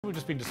We've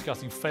just been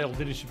discussing failed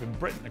leadership in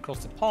Britain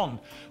across the pond.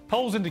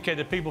 Polls indicate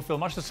that people feel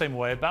much the same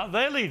way about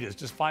their leaders.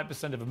 Just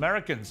 5% of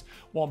Americans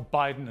want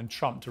Biden and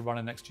Trump to run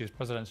in next year's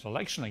presidential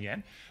election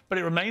again. But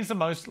it remains the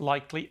most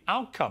likely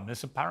outcome.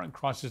 This apparent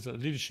crisis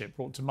of leadership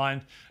brought to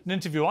mind an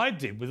interview I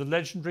did with the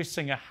legendary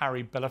singer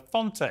Harry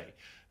Belafonte,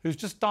 who's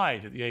just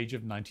died at the age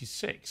of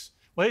 96.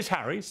 Well, here's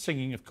Harry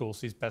singing, of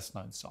course, his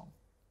best-known song.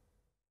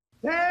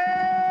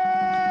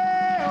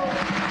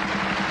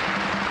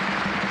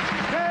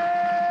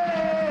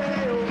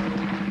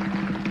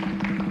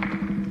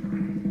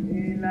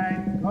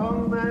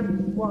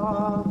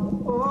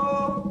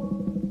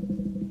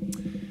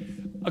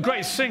 A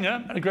great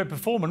singer and a great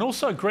performer, and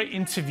also a great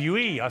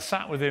interviewee. I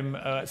sat with him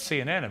at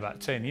CNN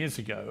about 10 years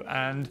ago,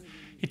 and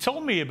he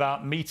told me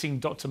about meeting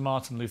Dr.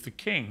 Martin Luther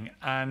King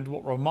and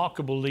what a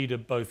remarkable leader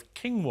both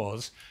King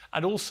was,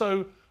 and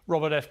also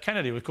Robert F.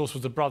 Kennedy, who, of course,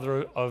 was the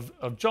brother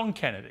of John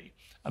Kennedy.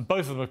 And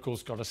both of them, of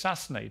course, got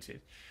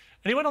assassinated.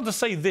 And he went on to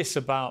say this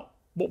about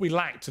what we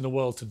lacked in the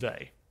world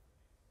today.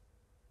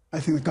 I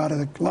think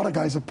a lot of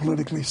guys are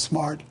politically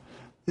smart.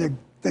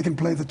 They can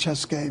play the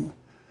chess game,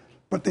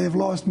 but they have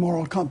lost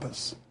moral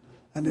compass.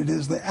 And it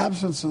is the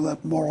absence of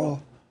that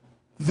moral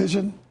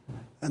vision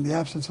and the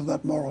absence of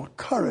that moral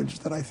courage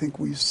that I think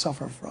we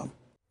suffer from.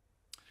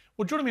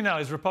 Well, joining me now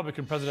is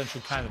Republican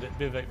presidential candidate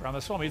Vivek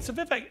Ramaswamy. So,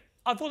 Vivek,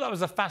 I thought that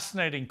was a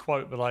fascinating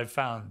quote that I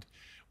found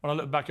when I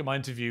look back at my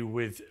interview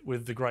with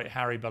the great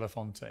Harry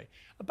Belafonte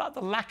about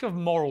the lack of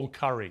moral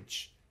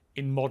courage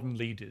in modern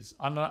leaders.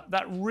 And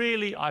that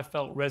really, I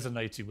felt,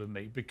 resonated with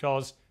me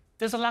because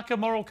there's a lack of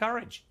moral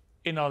courage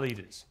in our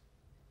leaders.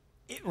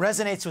 It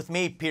resonates with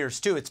me, Piers,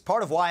 too. It's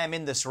part of why I'm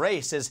in this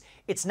race. Is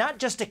it's not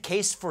just a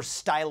case for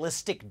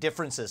stylistic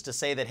differences to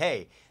say that,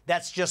 hey,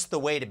 that's just the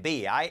way to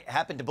be. I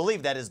happen to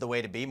believe that is the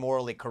way to be,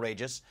 morally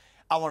courageous.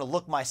 I want to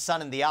look my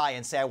son in the eye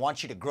and say, I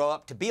want you to grow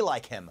up to be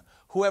like him,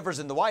 whoever's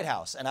in the White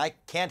House. And I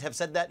can't have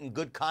said that in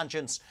good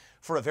conscience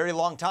for a very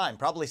long time,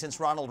 probably since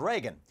Ronald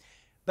Reagan.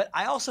 But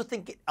I also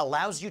think it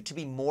allows you to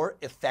be more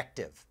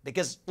effective.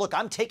 Because, look,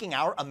 I'm taking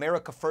our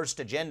America First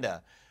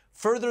agenda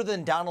further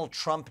than Donald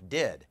Trump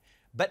did.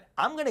 But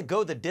I'm going to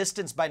go the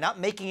distance by not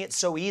making it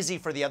so easy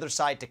for the other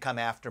side to come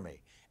after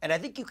me. And I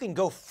think you can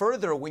go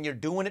further when you're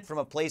doing it from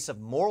a place of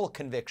moral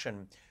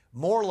conviction,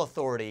 moral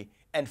authority,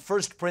 and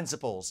first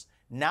principles,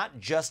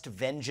 not just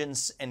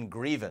vengeance and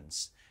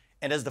grievance.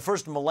 And as the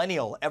first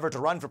millennial ever to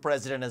run for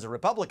president as a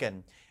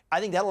Republican,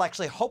 I think that'll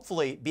actually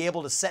hopefully be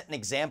able to set an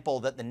example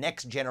that the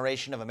next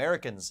generation of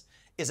Americans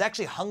is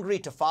actually hungry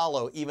to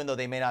follow, even though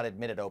they may not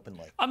admit it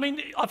openly. I mean,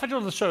 I've had you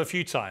on the show a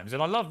few times,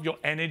 and I love your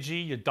energy,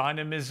 your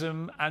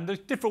dynamism, and the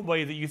different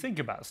way that you think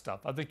about stuff.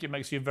 I think it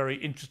makes you a very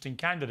interesting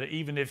candidate,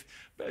 even if,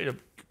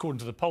 according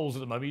to the polls at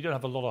the moment, you don't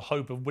have a lot of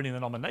hope of winning the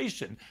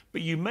nomination,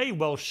 but you may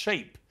well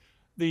shape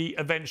the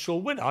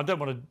eventual winner. I don't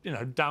want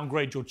to,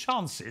 downgrade your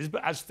chances,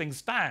 but as things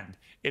stand,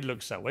 it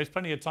looks that way. There's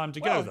plenty of time to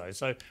go, though.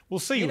 So we'll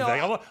see,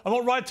 Vivek. I'm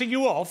not writing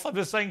you off. I'm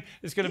just saying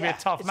it's going to be a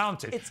tough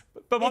mountain.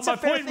 But my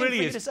point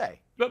really is,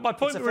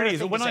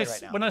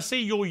 when I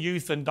see your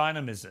youth and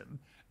dynamism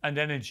and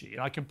energy,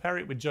 and I compare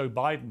it with Joe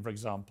Biden, for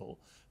example,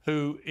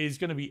 who is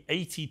going to be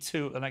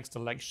 82 at the next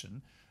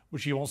election,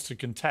 which he wants to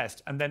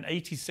contest, and then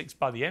 86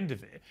 by the end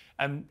of it.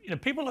 And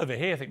people over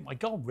here think, my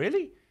God,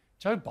 really?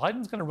 Joe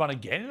Biden's going to run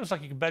again? It looks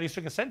like he can barely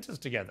string a sentence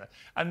together.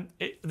 And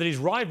that his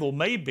rival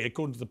may be,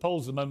 according to the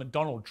polls at the moment,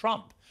 Donald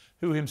Trump,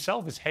 who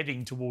himself is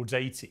heading towards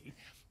 80.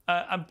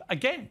 And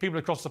again, people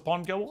across the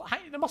pond go, well,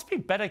 hey, there must be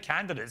better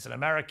candidates in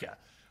America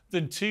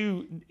than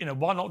two,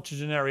 one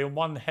octogenarian,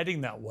 one heading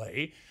that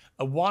way,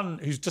 one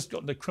who's just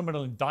gotten a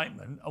criminal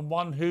indictment, and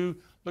one who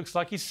looks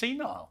like he's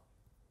senile.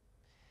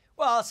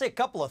 Well, I'll say a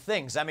couple of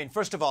things. I mean,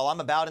 first of all, I'm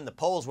about in the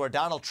polls where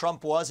Donald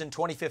Trump was in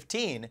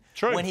 2015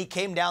 when he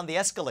came down the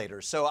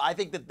escalator. So I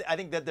think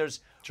that there's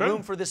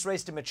room for this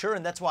race to mature,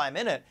 and that's why I'm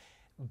in it.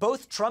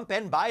 Both Trump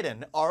and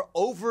Biden are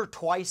over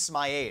twice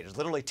my age,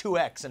 literally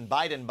 2x, and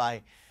Biden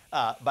by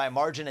a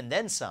margin and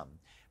then some.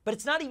 But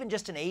it's not even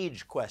just an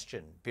age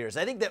question, Piers.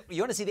 I think that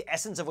you want to see the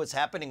essence of what's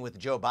happening with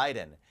Joe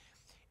Biden.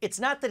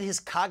 It's not that his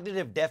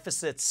cognitive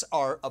deficits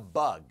are a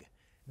bug.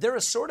 They're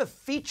a sort of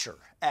feature,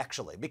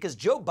 actually, because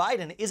Joe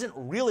Biden isn't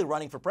really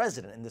running for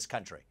president in this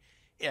country.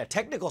 In a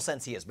technical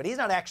sense, he is, but he's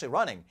not actually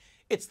running.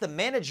 It's the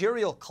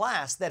managerial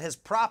class that has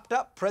propped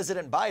up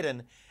President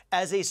Biden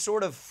as a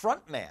sort of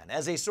front man,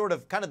 as a sort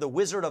of kind of the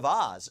Wizard of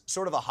Oz,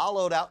 sort of a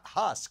hollowed out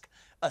husk,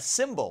 a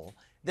symbol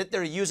that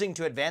they're using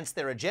to advance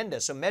their agenda.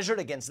 So measured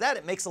against that,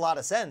 it makes a lot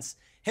of sense.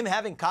 Him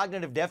having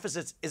cognitive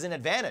deficits is an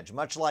advantage,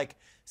 much like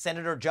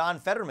Senator John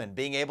Fetterman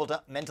being able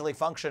to mentally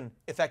function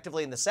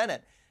effectively in the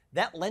Senate.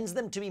 That lends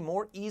them to be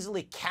more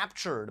easily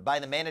captured by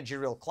the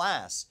managerial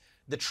class,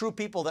 the true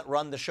people that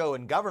run the show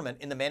in government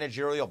in the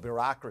managerial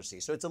bureaucracy.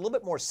 So it's a little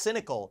bit more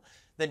cynical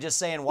than just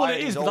saying, why are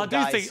these old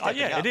guys stepping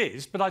up? It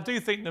is. But I do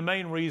think the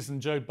main reason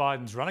Joe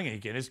Biden's running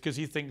again is because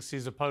he thinks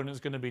his opponent's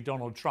going to be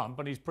Donald Trump,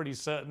 and he's pretty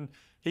certain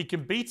he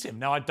can beat him.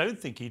 Now, I don't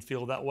think he'd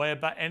feel that way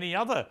about any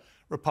other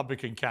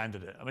Republican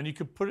candidate. I mean, you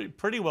could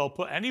pretty well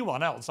put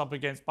anyone else up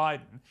against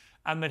Biden,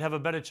 and they'd have a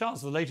better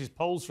chance. The latest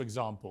polls, for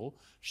example,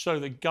 show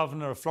that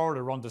Governor of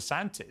Florida, Ron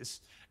DeSantis,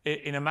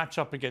 in a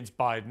matchup against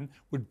Biden,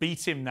 would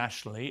beat him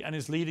nationally and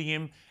is leading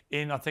him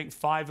in, I think,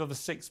 5 of the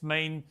 6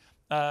 main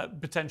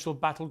potential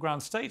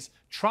battleground states.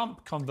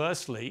 Trump,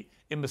 conversely,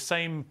 in the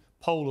same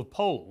poll of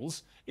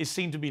polls, is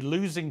seen to be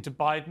losing to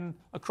Biden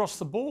across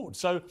the board.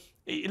 So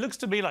it looks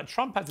to me like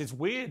Trump has this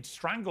weird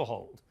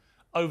stranglehold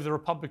over the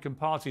Republican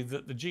Party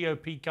that the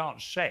GOP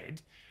can't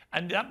shed,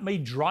 and that may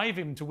drive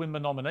him to win the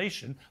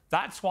nomination.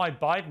 That's why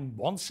Biden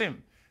wants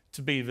him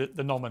to be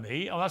the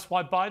nominee, and that's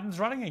why Biden's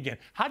running again.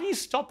 How do you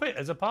stop it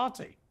as a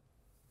party?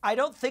 I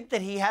don't think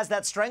that he has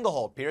that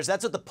stranglehold, Piers.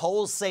 That's what the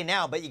polls say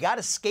now, but you got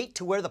to skate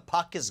to where the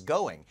puck is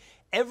going.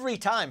 Every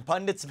time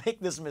pundits make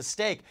this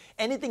mistake,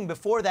 anything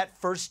before that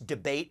first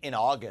debate in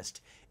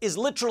August is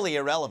literally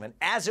irrelevant,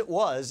 as it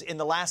was in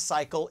the last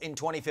cycle in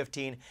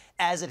 2015,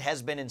 as it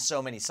has been in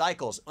so many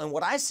cycles. And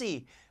what I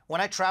see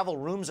when I travel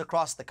rooms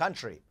across the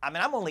country, I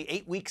mean, I'm only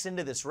 8 weeks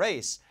into this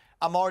race.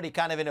 I'm already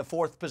kind of in a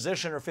 4th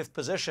position or 5th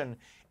position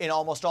in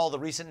almost all the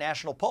recent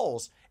national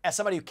polls. As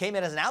somebody who came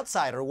in as an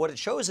outsider, what it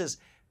shows is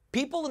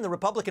people in the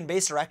Republican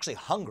base are actually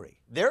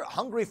hungry. They're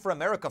hungry for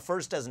America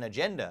First as an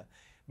agenda.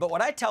 But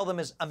what I tell them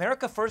is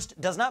America First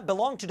does not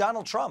belong to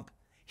Donald Trump.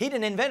 He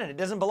didn't invent it. It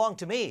doesn't belong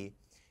to me.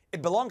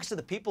 It belongs to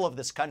the people of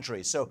this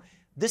country. So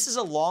this is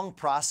a long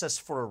process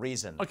for a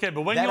reason. Okay,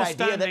 but when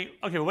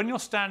you're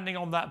standing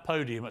on that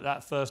podium at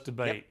that first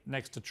debate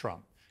next to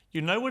Trump,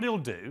 you know what he'll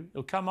do.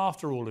 He'll come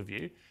after all of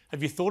you.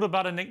 Have you thought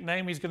about a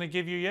nickname he's going to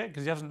give you yet?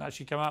 Because he hasn't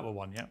actually come out with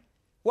one yet.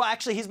 Well,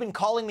 actually, he's been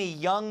calling me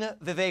young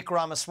Vivek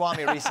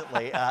Ramaswamy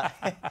recently.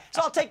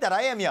 So I'll take that.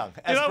 I am young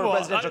as for a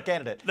presidential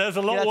candidate. There's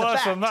a lot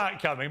worse than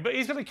that coming, but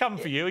he's going to come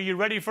for you. Are you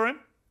ready for him?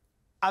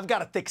 I've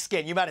got a thick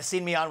skin. You might have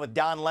seen me on with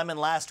Don Lemon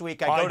last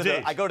week.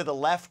 I go to the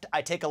left.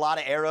 I take a lot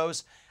of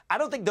arrows. I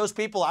don't think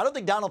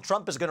Donald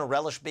Trump is going to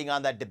relish being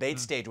on that debate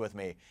stage with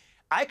me.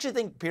 I actually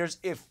think, Piers,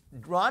 if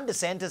Ron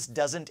DeSantis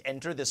doesn't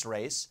enter this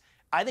race,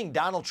 I think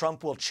Donald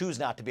Trump will choose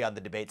not to be on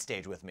the debate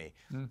stage with me.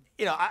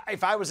 You know,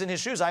 if I was in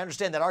his shoes, I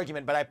understand that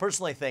argument, but I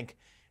personally think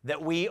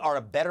that we are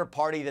a better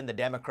party than the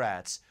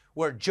Democrats,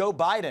 where Joe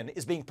Biden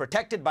is being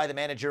protected by the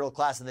managerial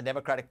class in the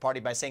Democratic Party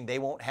by saying they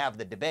won't have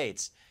the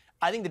debates.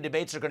 I think the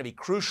debates are going to be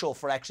crucial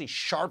for actually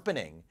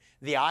sharpening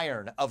the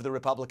iron of the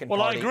Republican Party.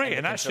 Well, I agree.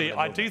 And actually,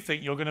 I do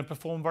think you're going to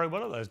perform very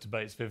well at those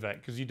debates, Vivek,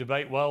 because you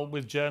debate well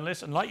with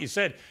journalists. And like you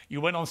said,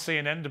 you went on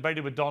CNN,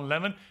 debated with Don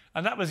Lemon,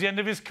 and that was the end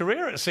of his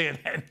career at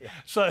CNN. Yeah.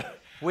 So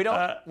we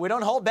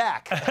don't hold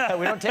back.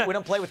 we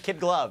don't play with kid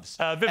gloves.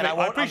 Vivek, and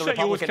I appreciate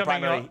you always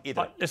coming on.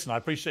 Either. Listen, I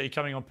appreciate you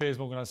coming on Piers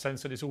Morgan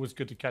Uncensored. It's always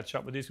good to catch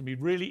up with you. It's going to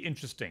be really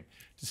interesting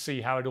to see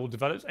how it all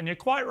develops. And you're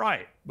quite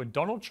right. When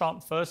Donald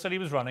Trump first said he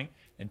was running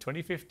in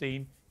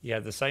 2015, he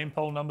had the same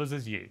poll numbers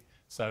as you.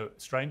 So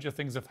stranger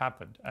things have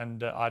happened.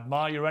 And I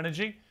admire your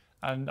energy,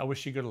 and I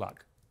wish you good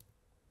luck.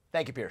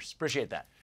 Thank you, Piers. Appreciate that.